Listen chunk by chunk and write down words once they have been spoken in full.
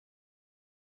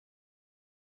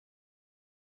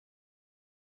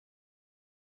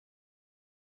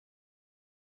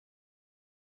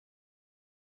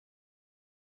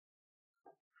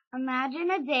Imagine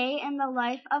a day in the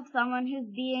life of someone who's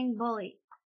being bullied.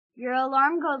 Your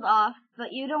alarm goes off,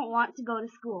 but you don't want to go to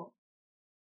school.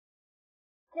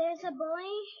 There's a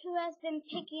bully who has been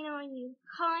picking on you,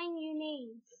 calling you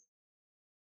names,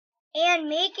 and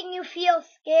making you feel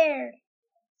scared.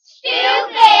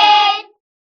 Stupid!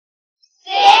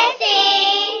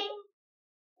 Sissy!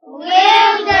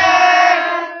 Loser!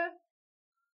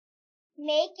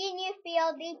 Making you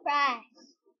feel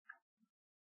depressed.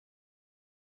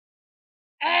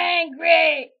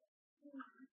 Angry!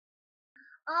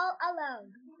 All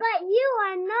alone. But you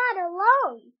are not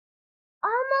alone.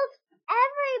 Almost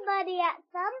everybody at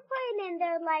some point in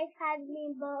their life has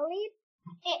been bullied.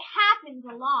 It happens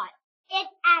a lot.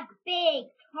 It's a big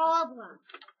problem.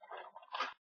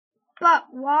 But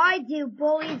why do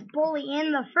bullies bully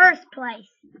in the first place?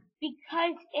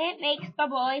 Because it makes the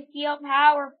bully feel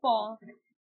powerful.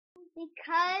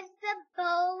 Because the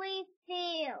bully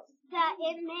feels that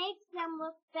it makes them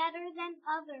look better than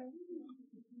others.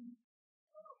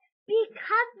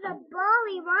 Because the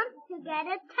bully wants to get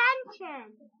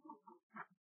attention.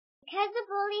 Because the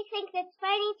bully thinks it's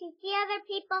funny to see other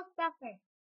people suffer.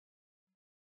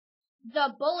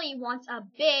 The bully wants a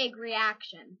big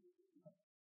reaction.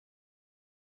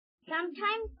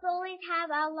 Sometimes bullies have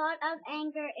a lot of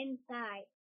anger inside.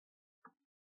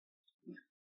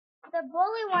 The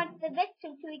bully wants the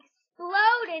victim to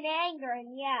explode in anger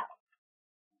and yell.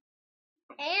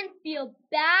 And feel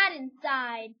bad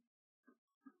inside.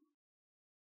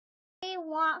 He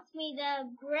wants me to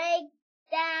break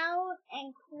down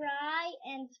and cry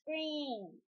and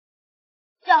scream.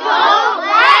 Don't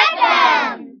let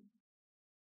them!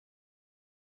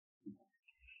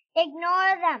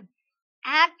 Ignore them.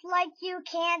 Act like you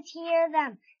can't hear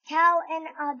them. Tell an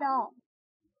adult.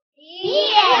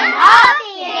 Be an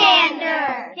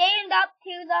upstander! Stand up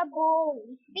to the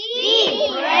bully. Be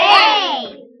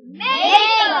brave!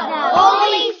 Make the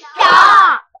bully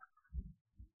stop!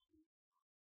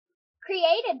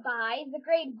 Created by the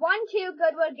grade 1-2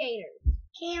 Goodwood Gators.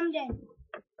 Camden.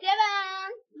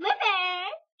 Devon, Libby.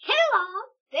 Hello.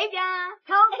 Xavier,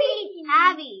 Toby.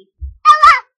 Abby,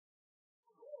 Ella.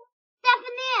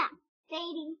 Stephanie.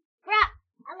 Sadie. Brock.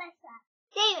 Alyssa.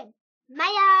 David.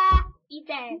 Maya.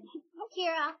 Ethan,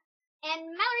 Kira. and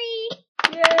Mallory.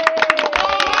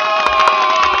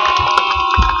 Yay!